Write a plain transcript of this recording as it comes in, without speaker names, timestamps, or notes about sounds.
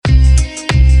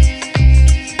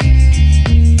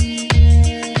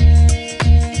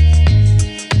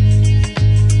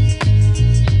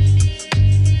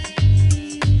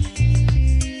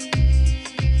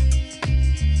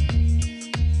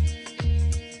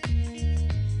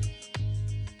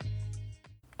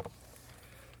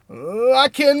I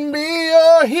can be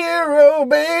your hero,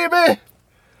 baby.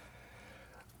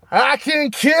 I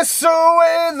can kiss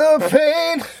away the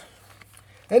pain.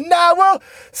 And I will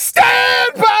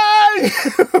stand by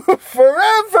you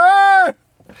forever.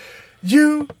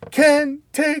 You can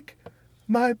take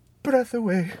my breath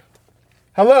away.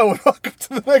 Hello, and welcome to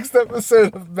the next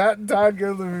episode of Matt and Todd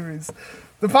Go to the Movies.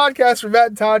 The podcast where Matt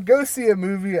and Todd go see a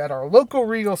movie at our local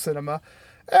Regal cinema.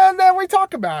 And then we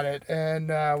talk about it.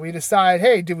 And we decide,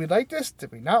 hey, did we like this?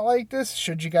 Did we not like this?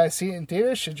 Should you guys see it in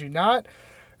theaters? Should you not?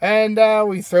 And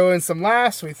we throw in some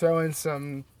laughs, we throw in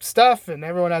some stuff, and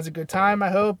everyone has a good time,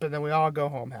 I hope, and then we all go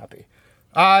home happy.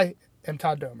 I am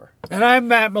Todd Domer. And I'm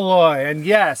Matt Malloy, and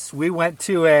yes, we went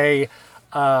to a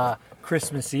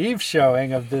Christmas Eve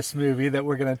showing of this movie that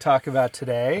we're going to talk about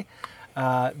today.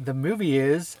 The movie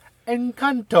is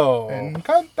Encanto.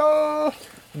 Encanto!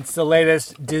 It's the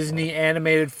latest Disney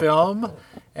animated film,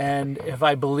 and if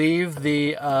I believe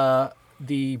the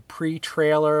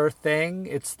pre-trailer thing,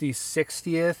 it's the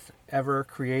 60th ever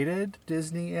created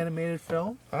Disney animated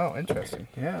film. Oh, interesting.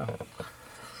 Yeah.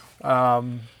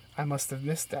 I must have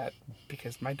missed that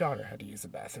because my daughter had to use the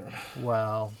bathroom.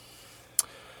 Well,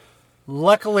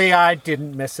 luckily I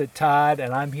didn't miss it, Todd,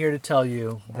 and I'm here to tell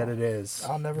you that it is.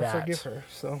 I'll never forgive her,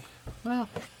 so. Well,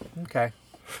 okay.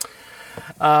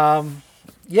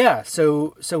 Yeah,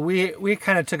 so we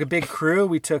kind of took a big crew.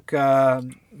 We took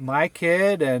my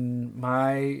kid and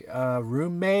my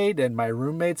roommate and my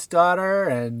roommate's daughter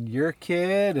and your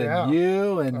kid and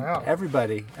you and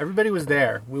everybody. Everybody was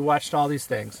there. We watched all these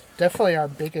things. Definitely our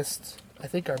biggest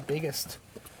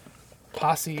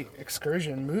posse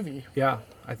excursion movie. Yeah,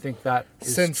 I think that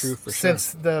is true for sure.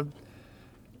 Since the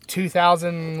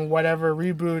 2000 whatever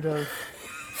reboot of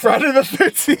Friday the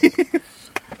 13th.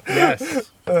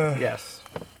 Yes. Yes.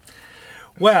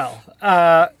 Well,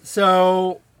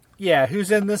 so, yeah, who's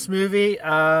in this movie?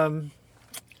 Probably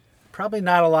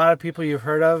not a lot of people you've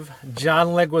heard of. John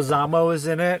Leguizamo is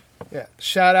in it. Yeah,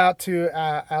 shout out to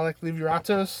Alec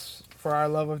Livratos for our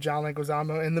love of John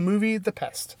Leguizamo in the movie The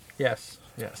Pest. Yes,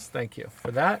 thank you for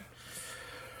that.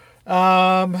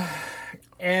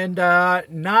 And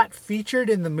not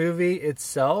featured in the movie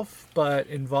itself, but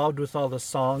involved with all the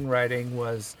songwriting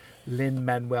was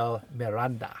Lin-Manuel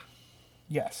Miranda.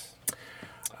 Yes.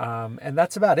 And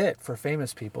that's about it for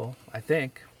famous people, I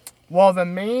think. Well, the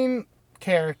main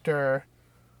character,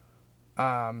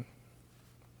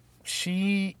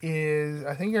 she is,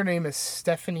 I think her name is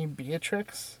Stephanie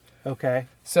Beatrix. Okay.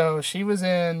 So she was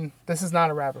in, this is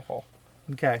not a rabbit hole.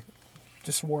 Okay.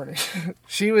 Just warning.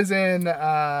 She was in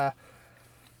The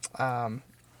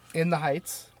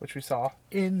Heights, which we saw.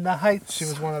 In the Heights. She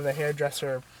was one of the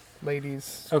hairdresser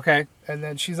ladies. Okay. And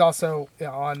then she's also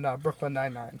on Brooklyn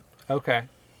Nine-Nine. Okay.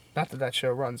 Not that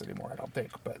show runs anymore, I don't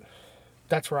think, but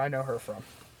that's where I know her from.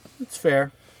 It's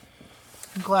fair.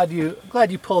 I'm glad you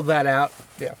pulled that out.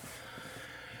 Yeah.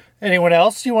 Anyone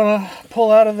else you want to pull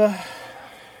out of the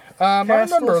I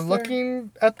remember list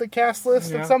looking at the cast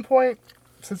list at some point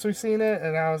since we've seen it,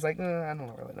 and I was like, I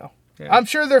don't really know. Yeah. I'm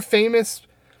sure they're famous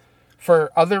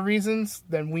for other reasons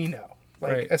than we know.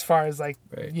 Like, right. As far as, like,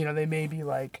 right. They may be,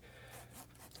 like,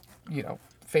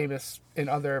 famous in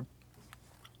other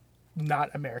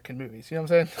not American movies. You know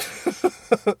what I'm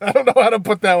saying? I don't know how to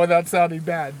put that without sounding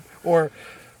bad or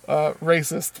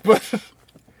racist, but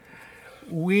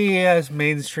we as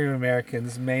mainstream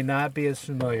Americans may not be as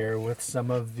familiar with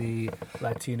some of the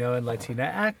Latino and Latina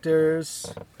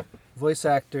actors, voice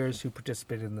actors who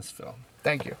participated in this film.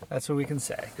 Thank you. That's what we can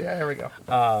say. Yeah, there we go.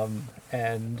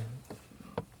 And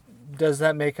does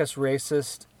that make us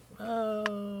racist?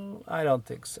 I don't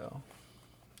think so.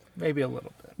 Maybe a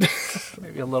little bit.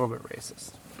 Maybe a little bit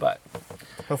racist, but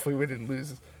hopefully we didn't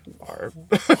lose our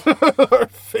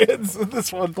fans in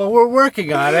this one. But we're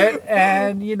working on it,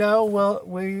 and we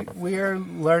are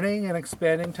learning and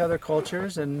expanding to other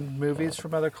cultures and movies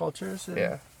from other cultures. And,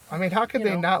 yeah, I mean, how could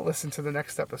they not listen to the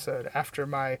next episode after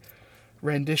my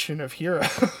rendition of Hero?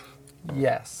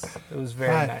 Yes, it was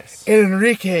very nice.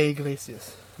 Enrique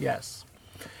Iglesias. Yes.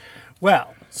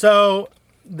 Well, so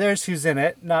there's who's in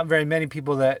it. Not very many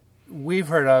people that we've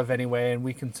heard of anyway, and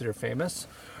we consider famous.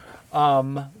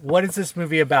 What is this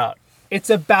movie about? It's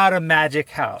about a magic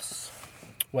house.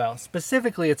 Well,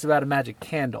 specifically, it's about a magic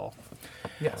candle.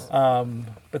 Yes.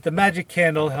 But the magic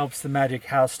candle helps the magic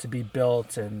house to be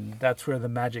built, and that's where the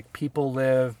magic people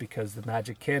live, because the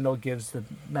magic candle gives the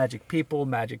magic people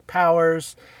magic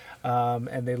powers,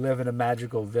 and they live in a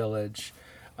magical village.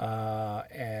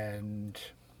 And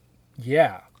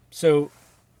yeah, so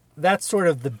that's sort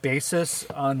of the basis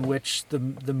on which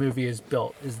the movie is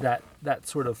built, is that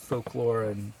sort of folklore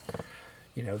and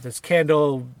this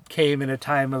candle came in a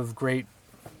time of great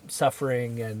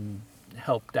suffering and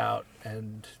helped out.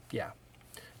 And yeah.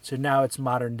 So now it's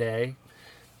modern day.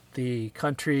 The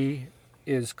country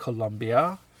is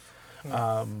Colombia.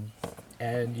 And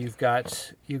you've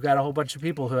got a whole bunch of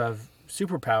people who have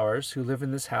superpowers who live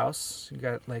in this house. You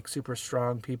got like super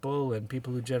strong people and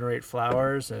people who generate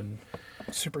flowers and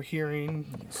super hearing,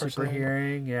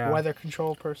 yeah, weather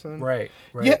control person. Right.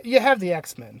 Yeah, you have the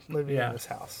X-Men living in this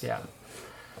house. Yeah,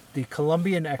 the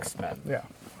Colombian X-Men. Yeah.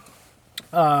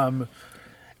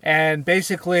 And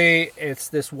basically, it's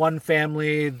this one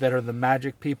family that are the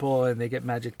magic people, and they get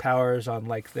magic powers on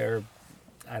like their,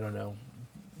 I don't know,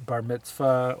 bar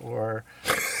mitzvah or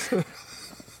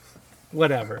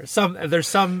whatever. There's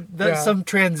some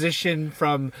transition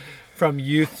from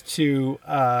youth to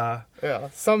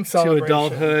some to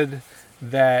adulthood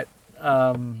that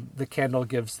the candle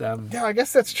gives them. Yeah, I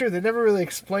guess that's true. They never really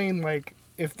explain like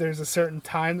if there's a certain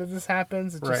time that this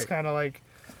happens. It's just kind of like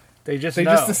they just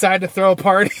decide to throw a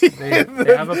party. They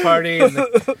have a party, and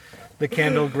the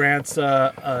candle grants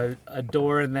a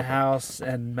door in the house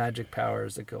and magic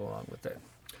powers that go along with it.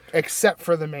 Except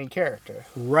for the main character.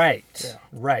 Right. Yeah.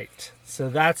 Right. So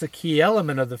that's a key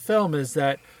element of the film, is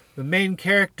that the main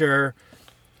character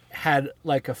had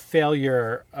like a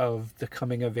failure of the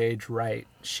coming of age rite.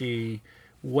 She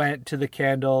went to the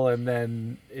candle and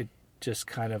then it just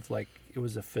kind of like, it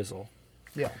was a fizzle.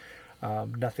 Yeah.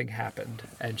 Nothing happened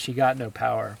and she got no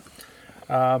power.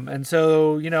 And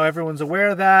so, everyone's aware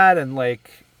of that, and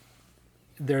like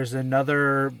there's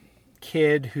another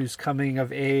kid who's coming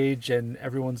of age, and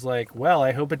everyone's like, well,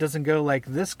 I hope it doesn't go like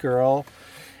this girl.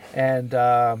 And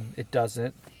it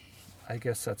doesn't. I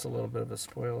guess that's a little bit of a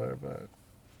spoiler, but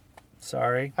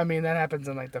sorry. I mean, that happens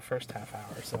in like the first half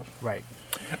hour, so. Right.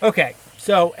 Okay.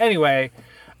 So anyway,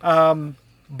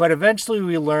 but eventually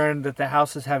we learn that the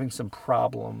house is having some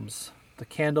problems. The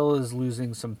candle is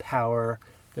losing some power.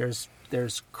 There's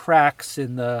cracks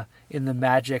in the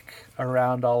magic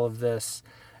around all of this,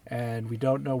 and we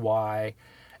don't know why.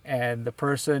 And the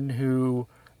person who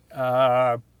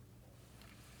has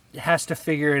to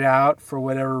figure it out for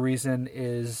whatever reason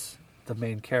is the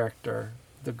main character,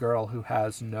 the girl who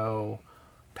has no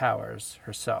powers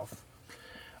herself.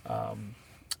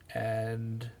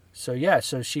 And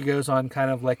so she goes on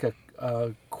kind of like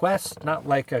a quest, not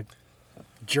like a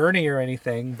journey or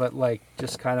anything, but like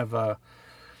just kind of a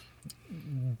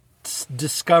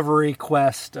discovery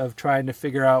quest of trying to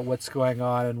figure out what's going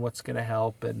on and what's going to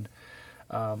help. And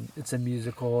it's a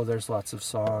musical. There's lots of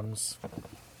songs,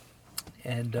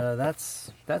 and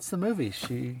that's the movie.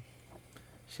 She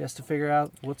has to figure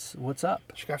out what's up.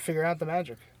 She got to figure out the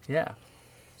magic. Yeah.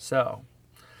 So,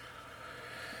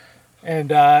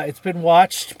 and it's been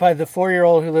watched by the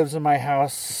 4-year-old who lives in my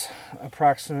house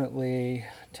approximately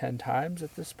 10 times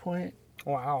at this point.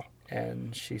 Wow.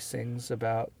 And she sings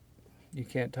about, we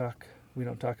don't talk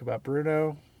about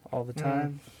Bruno all the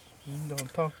time.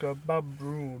 Don't talk about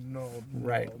Bruno.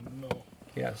 Right. No.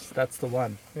 Yes, that's the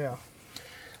one. Yeah.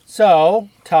 So,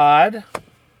 Todd,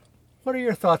 what are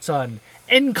your thoughts on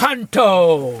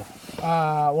Encanto?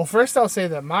 Well, first I'll say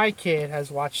that my kid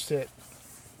has watched it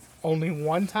only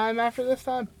one time after this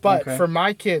time, but for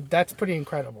my kid, that's pretty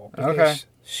incredible. Okay.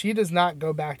 She does not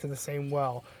go back to the same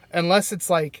well unless it's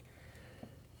like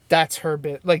that's her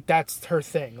bit, like that's her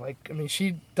thing. Like, I mean,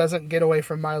 she doesn't get away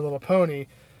from My Little Pony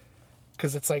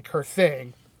because it's like her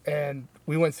thing. And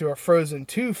we went through a Frozen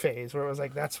 2 phase where it was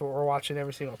like that's what we're watching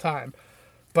every single time.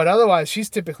 But otherwise, she's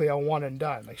typically a one and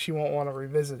done. Like, she won't want to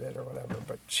revisit it or whatever.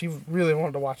 But she really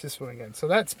wanted to watch this one again. So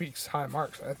that speaks high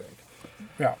marks, I think.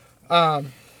 Yeah.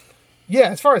 Yeah,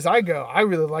 as far as I go, I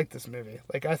really liked this movie.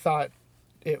 Like, I thought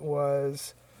it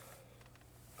was,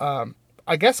 I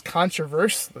guess,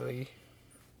 controversially,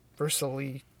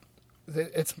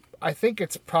 I think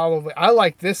it's probably, I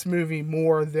like this movie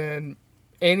more than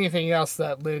anything else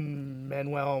that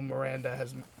Lin-Manuel Miranda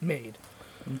has made.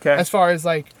 Okay. As far as,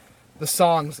 like, the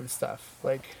songs and stuff.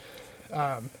 Like,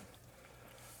 I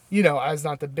was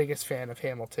not the biggest fan of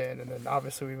Hamilton, and then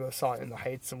obviously we both saw it in the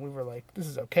Heights, and we were like, this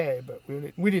is okay, but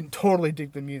we didn't totally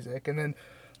dig the music. And then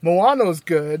Moana's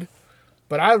good,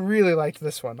 but I really liked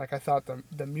this one. Like, I thought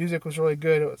the music was really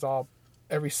good. It was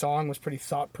every song was pretty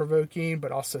thought-provoking,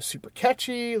 but also super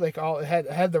catchy. Like, it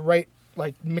had the right,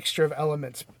 like, mixture of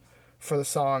elements for the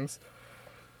songs.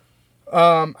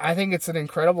 I think it's an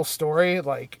incredible story,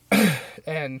 like,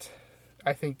 and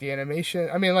I think the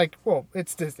animation, I mean, like, well,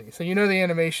 it's Disney, so the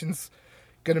animation's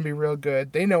going to be real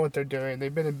good. They know what they're doing.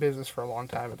 They've been in business for a long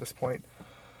time at this point.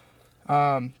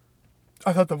 I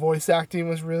thought the voice acting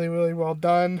was really, really well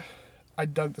done. I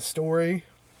dug the story.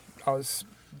 I was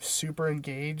super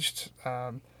engaged.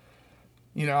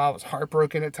 You know, I was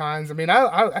heartbroken at times. I mean,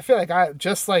 I feel like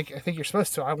just like I think you're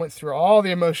supposed to. I went through all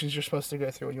the emotions you're supposed to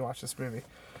go through when you watch this movie,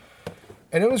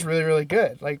 and it was really, really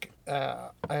good. Like,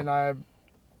 and I,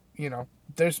 you know,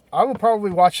 I will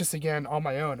probably watch this again on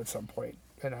my own at some point,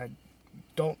 and I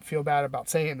don't feel bad about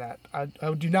saying that. I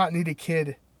do not need a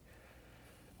kid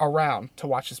around to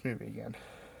watch this movie again.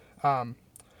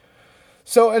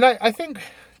 So, and I think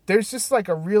there's just like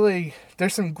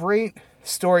there's some great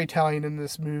storytelling in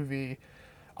this movie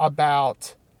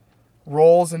about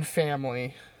roles in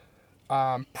family,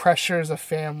 pressures of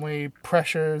family,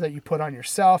 pressure that you put on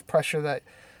yourself, pressure that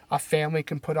a family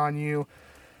can put on you.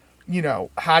 You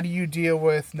know, how do you deal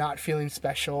with not feeling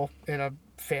special in a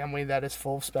family that is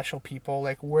full of special people?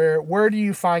 Like, where do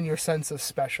you find your sense of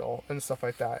special and stuff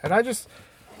like that? And I just,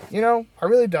 you know, I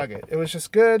really dug it. It was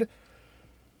just good.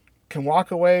 Can walk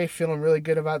away feeling really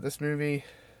good about this movie.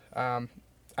 I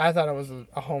thought it was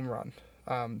a home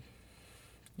run.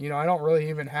 You know, I don't really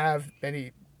even have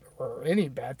any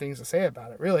bad things to say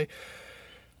about it, really.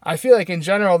 I feel like in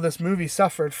general, this movie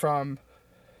suffered from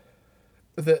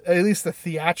at least the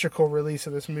theatrical release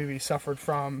of this movie suffered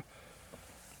from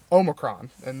Omicron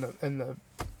and the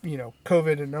you know,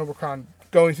 COVID and Omicron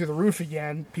going through the roof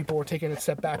again. People were taking a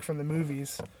step back from the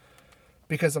movies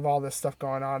because of all this stuff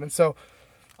going on. And so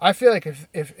I feel like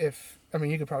if I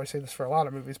mean, you could probably say this for a lot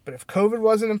of movies, but if COVID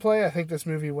wasn't in play, I think this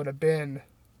movie would have been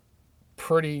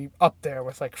pretty up there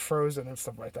with like Frozen and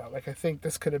stuff like that. Like, I think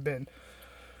this could have been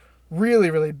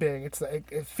really, really big.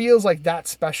 It feels like that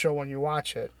special when you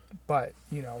watch it, but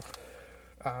you know,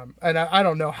 and I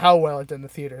don't know how well it did in the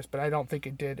theaters, but I don't think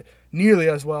it did nearly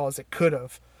as well as it could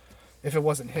have if it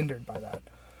wasn't hindered by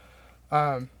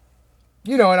that.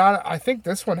 You know, and I think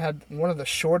this one had one of the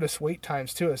shortest wait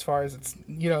times too, as far as it's,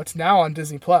 you know, it's now on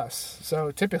Disney Plus.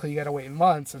 So typically you got to wait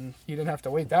months, and you didn't have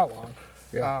to wait that long.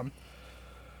 Yeah.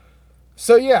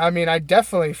 So yeah, I mean, I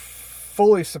definitely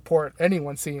fully support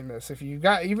anyone seeing this.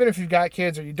 Even if you've got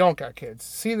kids or you don't got kids,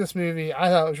 see this movie. I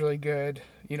thought it was really good.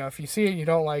 You know, if you see it and you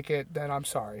don't like it, then I'm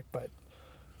sorry, but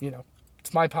you know,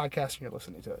 it's my podcast and you're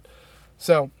listening to it.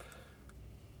 So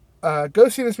go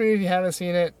see this movie if you haven't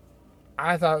seen it.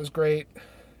 I thought it was great.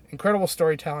 Incredible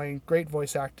storytelling, great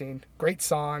voice acting, great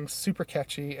songs, super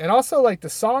catchy. And also, like, the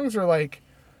songs are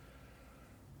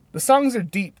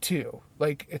deep too.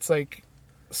 Like, it's like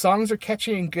songs are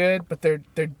catchy and good, but they're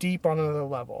deep on another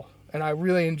level. And I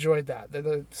really enjoyed that.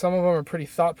 Some of them are pretty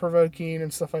thought-provoking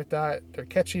and stuff like that. They're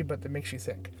catchy, but they makes you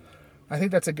think. I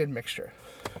think that's a good mixture.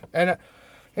 And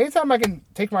anytime I can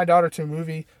take my daughter to a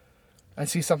movie and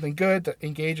see something good that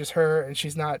engages her, and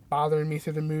she's not bothering me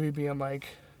through the movie being like,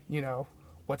 you know,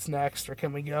 what's next, or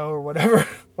can we go, or whatever,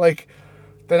 like,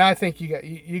 then I think you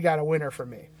got a winner for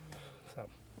me. So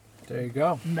There you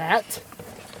go. Matt?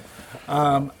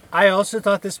 I also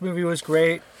thought this movie was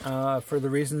great for the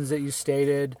reasons that you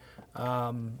stated.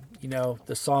 You know,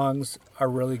 the songs are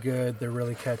really good. They're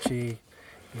really catchy.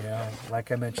 You know, like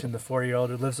I mentioned, the 4-year-old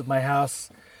who lives at my house,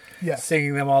 Yes.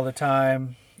 singing them all the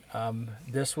time.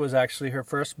 This was actually her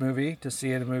first movie to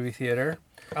see in a movie theater.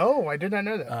 Oh, I did not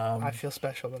know that. I feel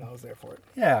special that I was there for it.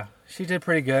 Yeah, she did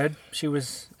pretty good. She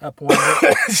was up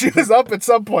wandering, She was up at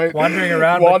some point. wandering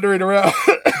around,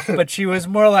 but she was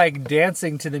more like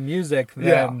dancing to the music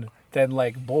than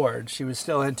like bored. She was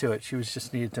still into it. She was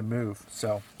just needed to move.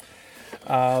 So,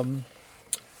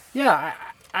 yeah,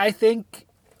 I think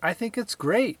it's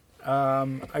great.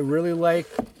 I really like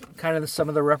kind of some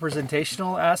of the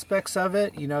representational aspects of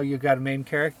it. You know, you've got a main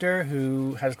character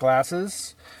who has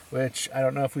glasses, which I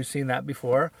don't know if we've seen that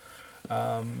before.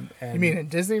 And, You mean in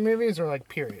Disney movies or like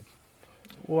period?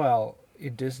 well,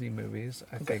 in Disney movies,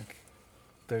 I think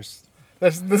there's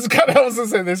This is kind of, I was gonna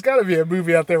say, there's got to be a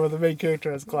movie out there where the main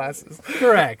character has glasses.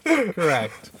 correct.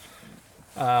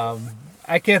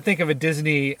 I can't think of a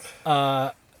Disney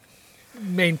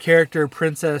main character,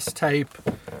 princess type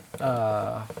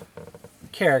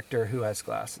character who has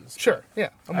glasses. Sure, yeah,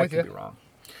 I'm I with could you. be wrong.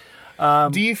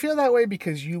 Do you feel that way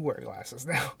because you wear glasses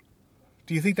now?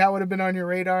 Do you think that would have been on your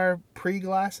radar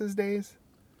pre-glasses days?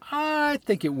 I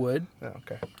think it would. Oh,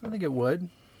 okay. I think it would.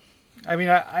 I mean,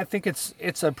 I think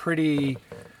it's a pretty.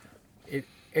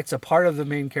 It's a part of the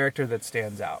main character that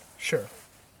stands out. Sure.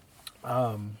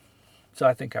 So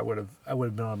I think I would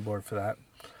have been on board for that.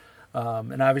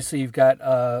 And obviously you've got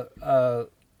a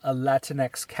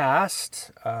Latinx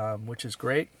cast, which is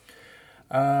great.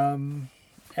 And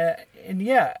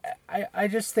yeah, I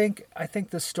think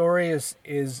the story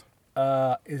is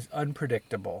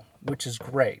unpredictable, which is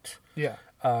great. Yeah.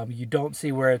 You don't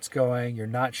see where it's going. You're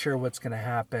not sure what's going to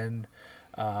happen.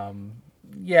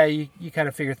 Yeah, you kind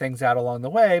of figure things out along the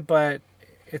way, but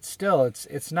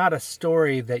it's not a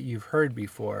story that you've heard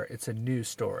before. It's a new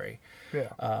story.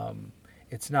 Yeah.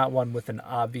 It's not one with an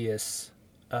obvious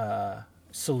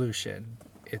solution.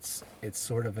 It's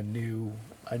sort of a new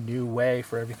way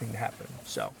for everything to happen.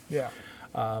 So Yeah.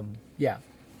 yeah,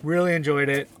 really enjoyed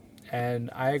it, and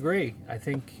I agree. I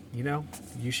think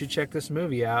you should check this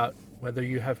movie out, whether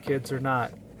you have kids or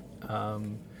not.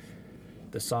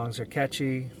 The songs are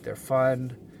catchy, they're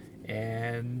fun,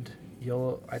 and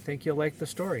I think you'll like the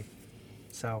story.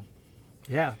 So,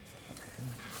 yeah,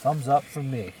 thumbs up from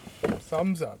me.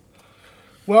 Thumbs up.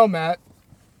 Well, Matt,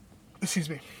 excuse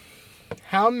me.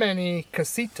 How many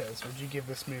casitas would you give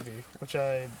this movie? Which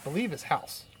I believe is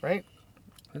house, right?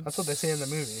 That's what they say in the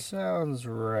movie. Sounds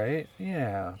right.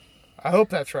 Yeah. I hope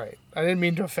that's right. I didn't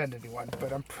mean to offend anyone,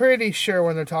 but I'm pretty sure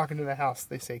when they're talking to the house,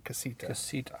 they say casita.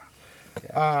 Casita.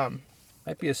 Yeah.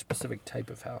 Might be a specific type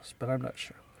of house, but I'm not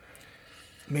sure.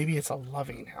 Maybe it's a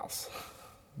loving house.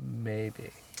 Maybe.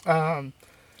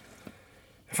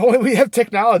 If only we have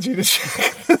technology to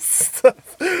check this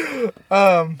stuff.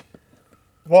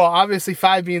 Well, obviously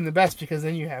 5 being the best, because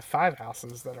then you have 5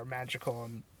 houses that are magical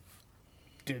and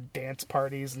do dance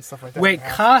parties and stuff like that. Wait,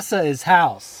 casa is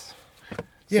house.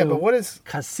 Yeah, So but what is...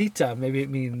 casita? Maybe it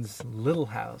means little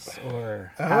house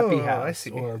or happy I house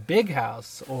see. or big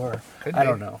house or Could I be.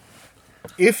 don't know.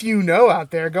 If you know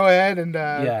out there, go ahead and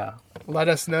Yeah. let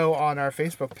us know on our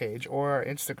Facebook page or our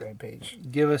Instagram page.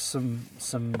 Give us some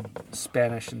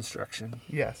Spanish instruction.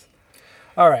 Yes.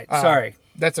 All right. Sorry.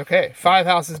 That's okay. 5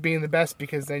 houses being the best,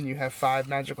 because then you have 5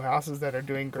 magical houses that are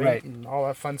doing great Right. and all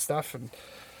that fun stuff. And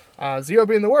 0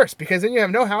 being the worst, because then you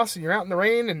have no house and you're out in the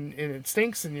rain and it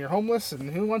stinks and you're homeless,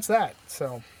 and who wants that?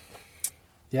 So,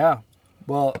 Yeah.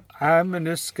 Well, I'm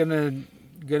just gonna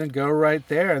go right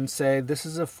there and say this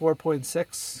is a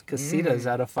 4.6 casitas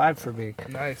out of 5 for me.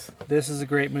 nice. This is a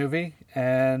great movie,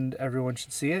 and everyone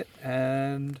should see it.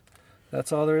 And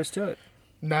that's all there is to it.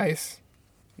 Nice.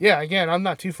 Yeah, again, I'm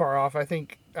not too far off. I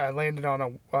think I landed on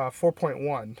a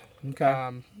 4.1.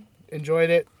 Okay. Enjoyed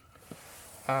it.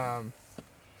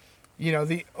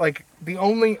 The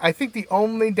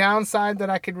only downside that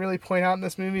I could really point out in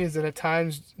this movie is that at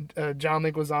times John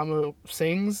Leguizamo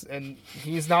sings, and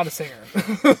he's not a singer.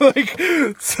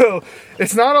 So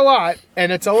it's not a lot,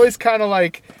 and it's always kind of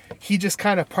like he just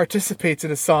kind of participates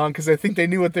in a song because I think they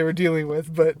knew what they were dealing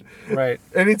with. But Right.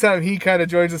 anytime he kind of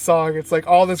joins a song, it's like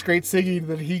all this great singing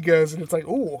that he goes, and it's like,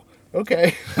 ooh,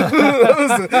 okay,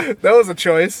 that was a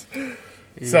choice.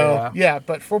 So, yeah,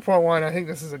 but 4.1, I think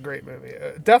this is a great movie.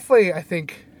 Definitely, I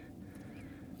think,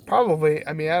 probably,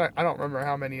 I mean, I don't remember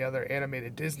how many other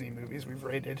animated Disney movies we've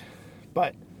rated,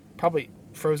 but probably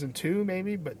Frozen 2,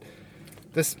 maybe, but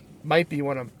this might be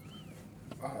one of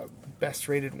best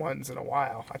rated ones in a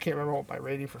while. I can't remember what my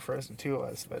rating for Frozen 2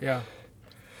 was, but Yeah.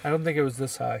 I don't think it was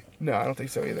this high. no, I don't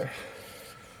think so either.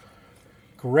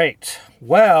 Great.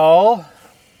 Well,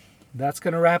 that's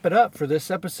going to wrap it up for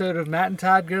this episode of Matt and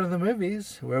Todd Go to the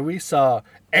Movies, where we saw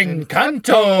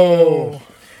Encanto.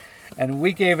 And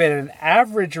we gave it an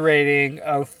average rating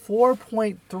of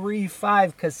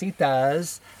 4.35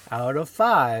 casitas out of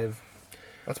 5.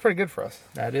 That's pretty good for us.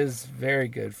 That is very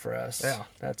good for us. Yeah.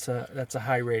 That's a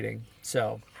high rating.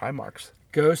 So High marks.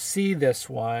 go see this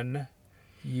one.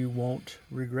 You won't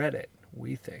regret it,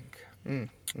 we think.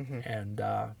 And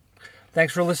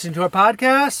thanks for listening to our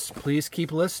podcast. Please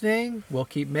keep listening. We'll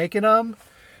keep making them.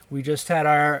 We just had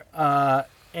our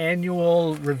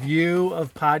annual review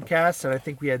of podcasts, and I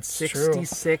think we had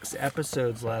 66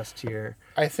 episodes last year.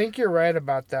 I think you're right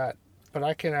about that, but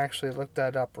I can actually look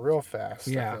that up real fast,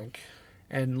 Yeah. I think.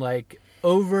 And like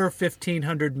over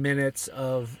 1,500 minutes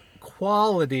of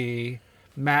quality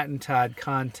Matt and Todd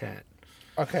content.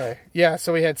 Okay. Yeah,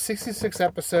 so we had 66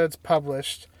 episodes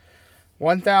published,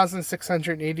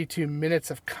 1,682 minutes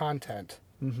of content,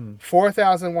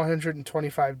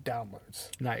 4,125 downloads.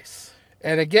 Nice.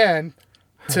 And again,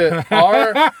 to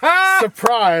our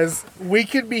surprise, We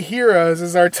Could Be Heroes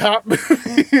is our top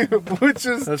movie, which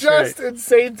is That's just right.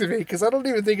 insane to me, because I don't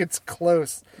even think it's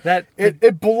close. That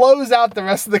It blows out the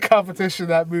rest of the competition,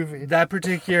 that movie. that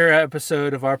particular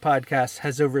episode of our podcast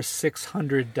has over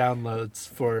 600 downloads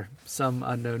for some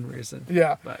unknown reason.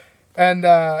 Yeah. But And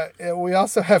we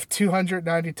also have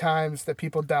 290 times that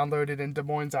people downloaded in Des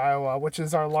Moines, Iowa, which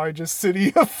is our largest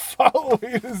city of following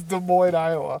is Des Moines,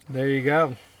 Iowa. there you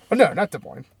go. Oh, no, not Des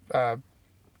Moines. I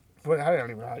don't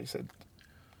even know how you said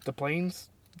Des Plaines.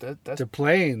 That's The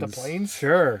Plains. The Plains?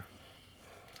 Sure.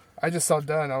 I just saw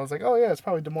Des, and I was like, oh yeah, it's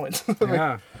probably Des Moines.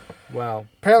 Yeah. Well,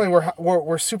 Apparently,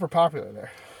 we're super popular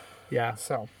there. yeah.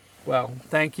 So Well,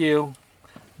 thank you,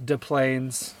 Des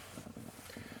Plaines,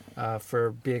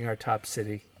 for being our top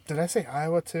city. Did I say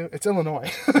Iowa too? It's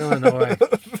Illinois. Illinois.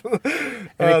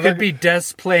 And it could be Des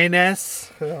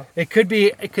Plaines. Yeah. It could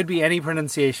be any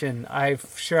pronunciation. I've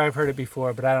heard it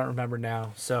before, but I don't remember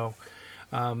now. So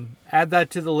add that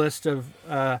to the list of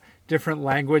different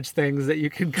language things that you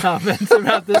can comment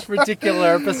about this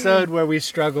particular episode where we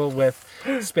struggle with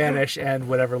Spanish and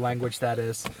whatever language that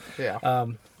is. Yeah.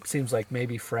 Seems like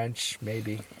maybe French,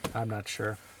 maybe. I'm not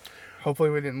sure. Hopefully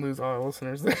we didn't lose all our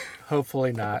listeners there.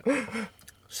 Hopefully not.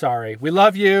 Sorry. We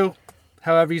love you,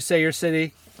 however you say your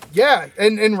city. Yeah,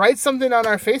 and write something on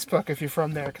our Facebook if you're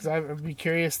from there, because I would be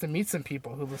curious to meet some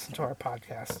people who listen to our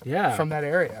podcast from that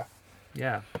area.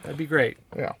 Yeah, that'd be great.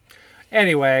 Yeah.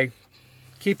 Anyway,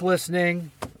 keep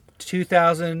listening.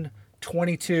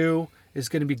 2022 is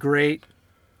going to be great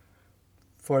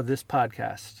for this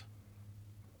podcast.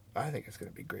 I think it's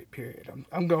going to be great, period.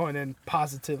 I'm going in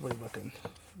positively looking.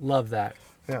 Love that.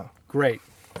 Yeah. Great.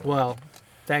 Well,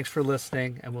 thanks for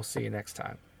listening, and we'll see you next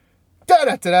time. Da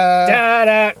da da da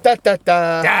da da da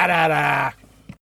da. Da da da.